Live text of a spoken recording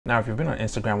Now, if you've been on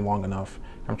Instagram long enough,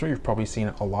 I'm sure you've probably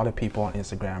seen a lot of people on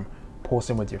Instagram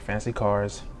posting with their fancy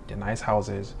cars, their nice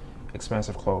houses,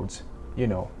 expensive clothes. You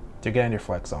know, they're getting their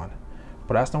flex on.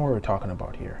 But that's not what we're talking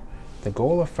about here. The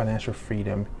goal of financial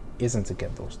freedom isn't to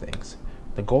get those things.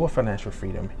 The goal of financial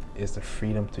freedom is the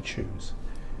freedom to choose.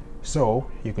 So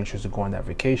you can choose to go on that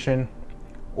vacation,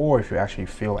 or if you actually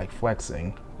feel like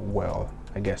flexing, well,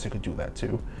 I guess you could do that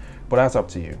too, but that's up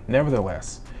to you.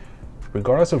 Nevertheless,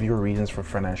 regardless of your reasons for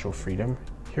financial freedom,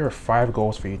 here are 5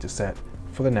 goals for you to set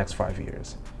for the next 5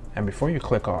 years. And before you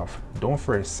click off, don't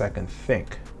for a second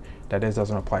think that this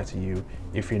doesn't apply to you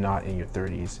if you're not in your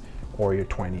 30s or your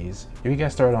 20s. You can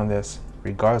get started on this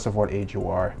regardless of what age you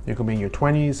are. You can be in your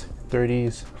 20s,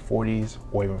 30s, 40s,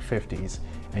 or even 50s,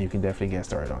 and you can definitely get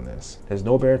started on this. There's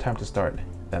no better time to start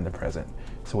than the present.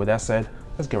 So with that said,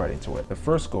 let's get right into it. The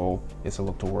first goal is to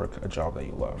look to work a job that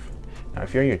you love. Now,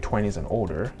 if you're in your 20s and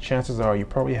older, chances are you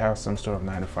probably have some sort of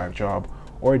 9-to-5 job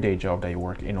or a day job that you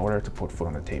work in order to put food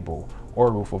on the table or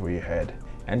a roof over your head,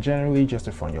 and generally just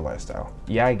to fund your lifestyle.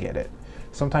 Yeah, I get it.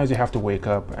 Sometimes you have to wake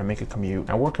up and make a commute,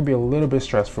 and work can be a little bit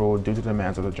stressful due to the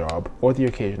demands of the job or the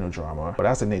occasional drama, but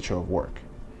that's the nature of work.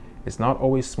 It's not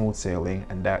always smooth sailing,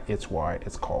 and that is why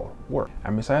it's called work.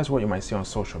 And besides what you might see on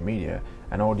social media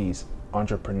and all these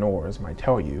entrepreneurs might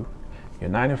tell you, your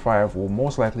 9-to-5 will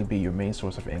most likely be your main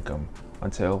source of income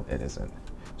until it isn't.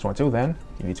 So until then,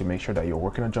 you need to make sure that you're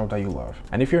working a job that you love.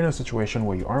 And if you're in a situation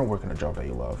where you aren't working a job that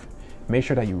you love, make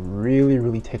sure that you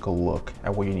really take a look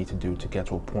at what you need to do to get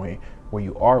to a point where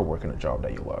you are working a job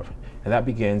that you love. And that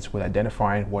begins with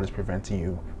identifying what is preventing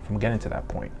you from getting to that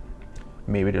point.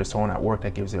 Maybe there's someone at work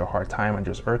that gives you a hard time and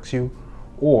just irks you,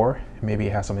 or maybe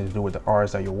it has something to do with the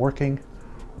hours that you're working,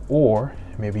 or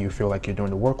maybe you feel like you're doing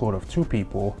the workload of 2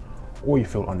 people, or you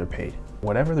feel underpaid.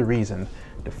 Whatever the reason,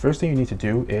 the first thing you need to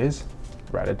do is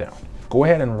write it down. Go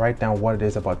ahead and write down what it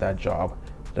is about that job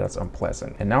that's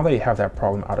unpleasant. And now that you have that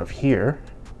problem out of here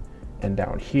and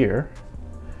down here,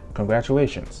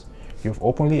 congratulations. You've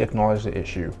openly acknowledged the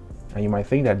issue, and you might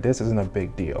think that this isn't a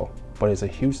big deal, but it's a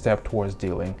huge step towards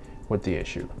dealing with the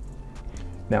issue.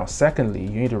 Now, secondly,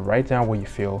 you need to write down what you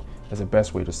feel is the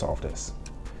best way to solve this.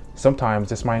 Sometimes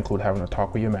this might include having a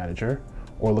talk with your manager,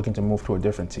 or looking to move to a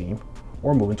different team,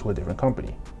 or moving to a different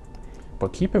company.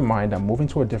 But keep in mind that moving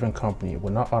to a different company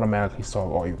will not automatically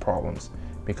solve all your problems,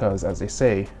 because as they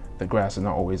say, the grass is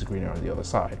not always greener on the other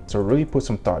side. So really put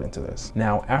some thought into this.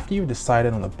 Now, after you've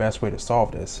decided on the best way to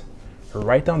solve this,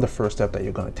 write down the first step that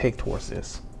you're going to take towards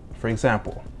this. For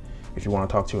example, if you want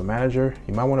to talk to a manager,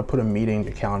 you might want to put a meeting in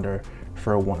your calendar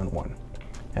for a one-on-one,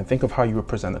 and think of how you would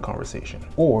present the conversation.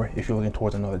 Or if you're looking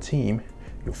towards another team,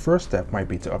 your first step might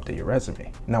be to update your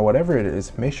resume. Now, whatever it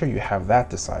is, make sure you have that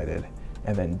decided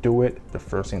and then do it the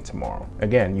first thing tomorrow.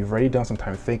 Again, you've already done some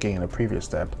time thinking in the previous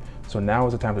step, so now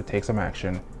is the time to take some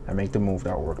action and make the move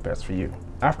that will work best for you.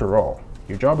 After all,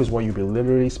 your job is what you'll be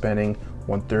literally spending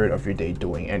 1/3 of your day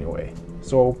doing anyway,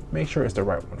 so make sure it's the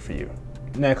right one for you.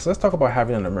 Next, let's talk about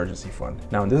having an emergency fund.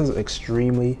 Now, this is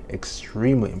extremely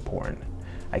important.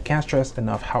 I can't stress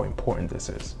enough how important this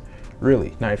is.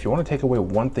 Really. Now, if you want to take away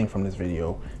one thing from this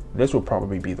video, this will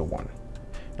probably be the one.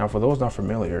 Now, for those not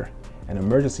familiar, an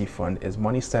emergency fund is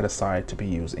money set aside to be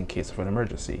used in case of an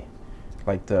emergency.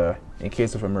 Like the in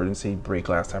case of emergency break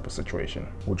glass type of situation.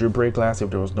 Would you break glass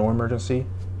if there was no emergency?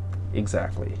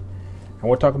 Exactly. And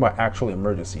we're talking about actual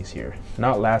emergencies here,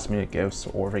 not last minute gifts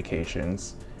or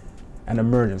vacations. An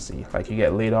emergency, like you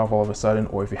get laid off all of a sudden,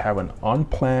 or if you have an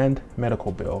unplanned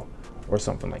medical bill or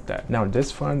something like that. Now,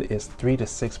 this fund is 3 to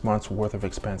 6 months worth of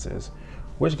expenses,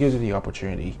 which gives you the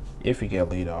opportunity, if you get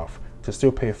laid off, to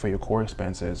still pay for your core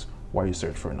expenses while you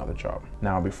search for another job.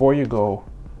 Now, before you go,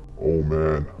 "Oh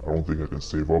man, I don't think I can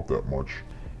save up that much."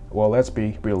 Well, let's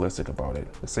be realistic about it.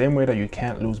 The same way that you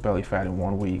can't lose belly fat in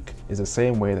 1 week is the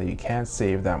same way that you can't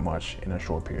save that much in a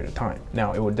short period of time.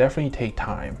 Now, it will definitely take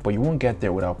time, but you won't get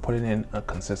there without putting in a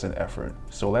consistent effort.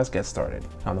 So let's get started.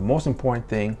 Now, the most important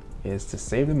thing is to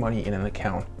save the money in an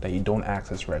account that you don't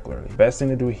access regularly. The best thing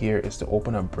to do here is to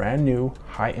open a brand new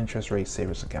high interest rate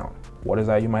savings account. What is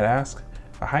that, you might ask?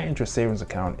 A high interest savings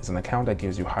account is an account that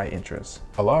gives you high interest.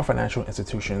 A lot of financial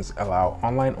institutions allow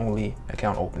online only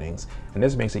account openings, and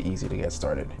this makes it easy to get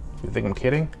started. You think I'm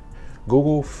kidding?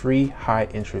 Google free high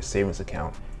interest savings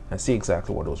account and see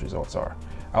exactly what those results are.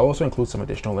 I'll also include some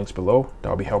additional links below that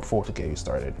will be helpful to get you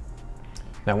started.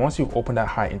 Now, once you've opened that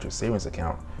high interest savings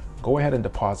account, go ahead and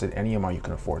deposit any amount you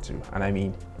can afford to, and I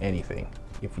mean anything.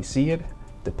 If you see it,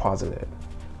 deposit it.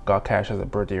 Got cash as a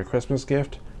birthday or Christmas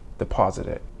gift? Deposit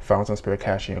it. Found some spare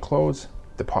cash in your clothes?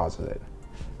 Deposit it.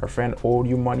 A friend owed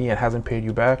you money and hasn't paid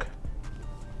you back?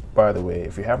 By the way,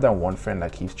 if you have that one friend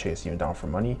that keeps chasing you down for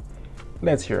money,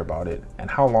 let's hear about it and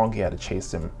how long you had to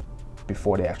chase them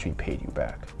before they actually paid you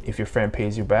back. If your friend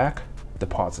pays you back,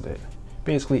 deposit it.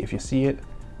 Basically, if you see it,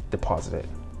 deposit it.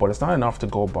 But it's not enough to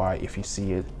go by if you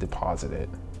see it, deposit it.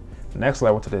 The next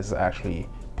level to this is actually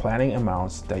planning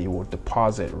amounts that you will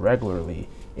deposit regularly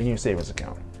in your savings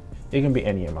account. It can be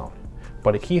any amount,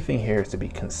 but the key thing here is to be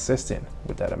consistent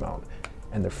with that amount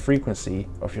and the frequency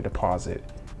of your deposit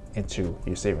into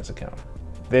your savings account.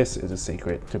 This is the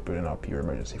secret to building up your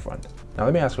emergency fund. Now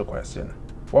let me ask you a question.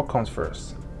 What comes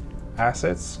first,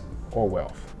 assets or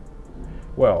wealth?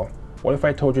 Well, what if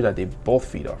I told you that they both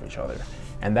feed off each other?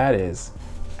 And that is,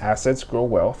 assets grow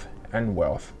wealth and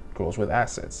wealth grows with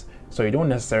assets. So you don't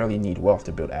necessarily need wealth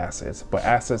to build assets, but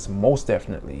assets most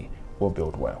definitely will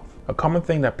build wealth. A common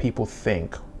thing that people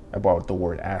think about the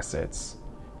word assets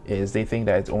is they think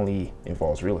that it only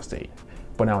involves real estate.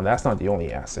 But now that's not the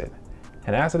only asset.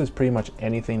 An asset is pretty much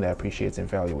anything that appreciates in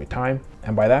value with time.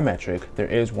 And by that metric, there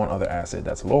is one other asset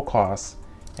that's low cost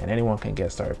and anyone can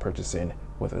get started purchasing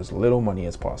with as little money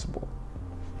as possible.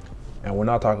 And we're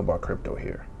not talking about crypto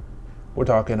here. We're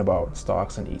talking about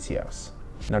stocks and ETFs.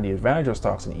 Now, the advantage of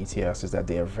stocks and ETFs is that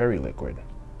they are very liquid,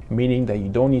 meaning that you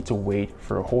don't need to wait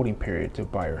for a holding period to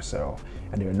buy or sell,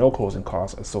 and there are no closing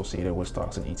costs associated with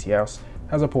stocks and ETFs,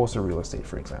 as opposed to real estate,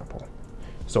 for example.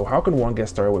 So how can one get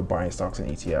started with buying stocks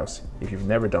and ETFs if you've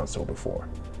never done so before?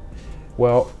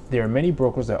 Well, there are many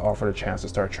brokers that offer the chance to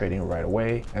start trading right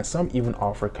away, and some even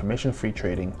offer commission-free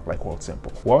trading like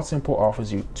Wealthsimple. Wealthsimple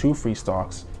offers you 2 free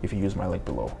stocks if you use my link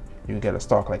below. You can get a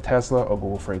stock like Tesla or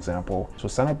Google, for example. So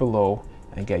sign up below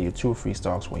and get you 2 free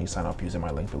stocks when you sign up using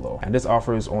my link below. And this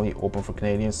offer is only open for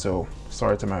Canadians, so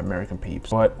sorry to my American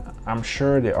peeps, but I'm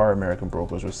sure there are American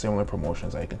brokers with similar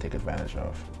promotions that you can take advantage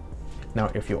of. Now,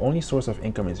 if your only source of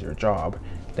income is your job,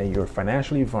 then you're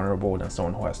financially vulnerable than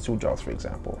someone who has 2 jobs, for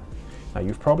example. Now,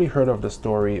 you've probably heard of the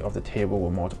story of the table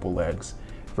with multiple legs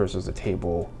versus the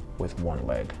table with 1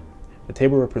 leg. The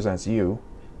table represents you,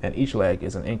 and each leg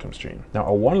is an income stream. Now,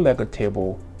 a 1-legged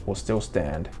table will still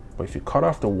stand, but if you cut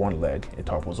off the 1 leg, it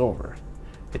topples over.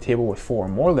 A table with 4 or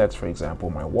more legs, for example,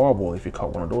 might wobble if you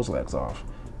cut one of those legs off,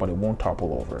 but it won't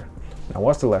topple over. Now,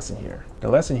 what's the lesson here? The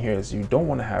lesson here is you don't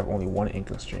want to have only 1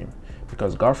 income stream,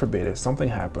 because God forbid if something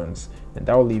happens, then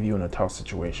that will leave you in a tough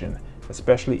situation,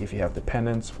 especially if you have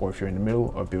dependents or if you're in the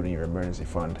middle of building your emergency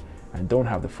fund and don't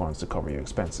have the funds to cover your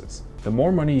expenses. The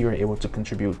more money you're able to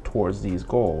contribute towards these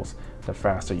goals, the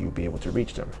faster you'll be able to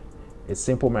reach them. It's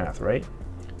simple math, right?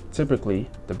 Typically,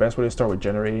 the best way to start with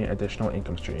generating additional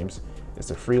income streams is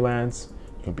to freelance.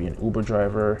 You can be an Uber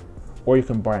driver, or you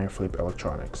can buy and flip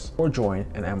electronics, or join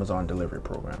an Amazon delivery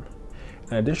program.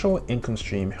 An additional income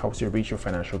stream helps you reach your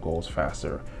financial goals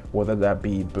faster, whether that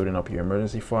be building up your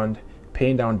emergency fund,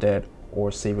 paying down debt,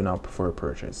 or saving up for a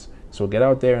purchase. So get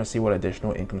out there and see what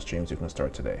additional income streams you can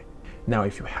start today. Now,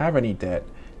 if you have any debt,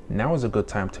 now is a good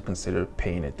time to consider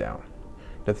paying it down.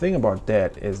 The thing about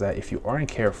debt is that if you aren't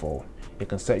careful, it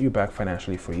can set you back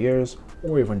financially for years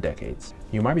or even decades.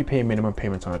 You might be paying minimum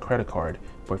payments on a credit card,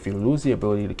 but if you lose the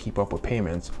ability to keep up with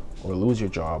payments or lose your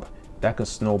job, that can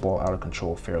snowball out of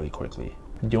control fairly quickly.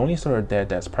 The only sort of debt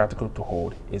that's practical to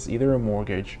hold is either a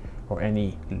mortgage or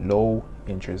any low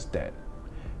interest debt.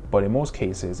 But in most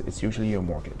cases, it's usually your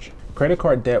mortgage. Credit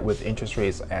card debt with interest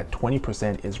rates at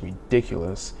 20% is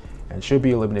ridiculous and should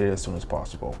be eliminated as soon as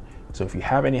possible. So if you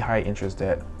have any high interest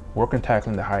debt, work on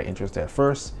tackling the high interest debt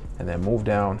first and then move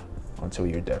down until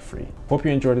you're debt free. Hope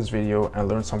you enjoyed this video and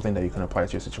learned something that you can apply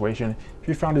to your situation. If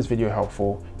you found this video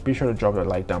helpful, be sure to drop that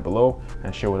like down below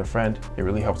and share with a friend. It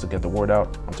really helps to get the word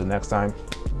out. Until next time,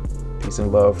 peace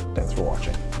and love. Thanks for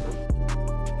watching.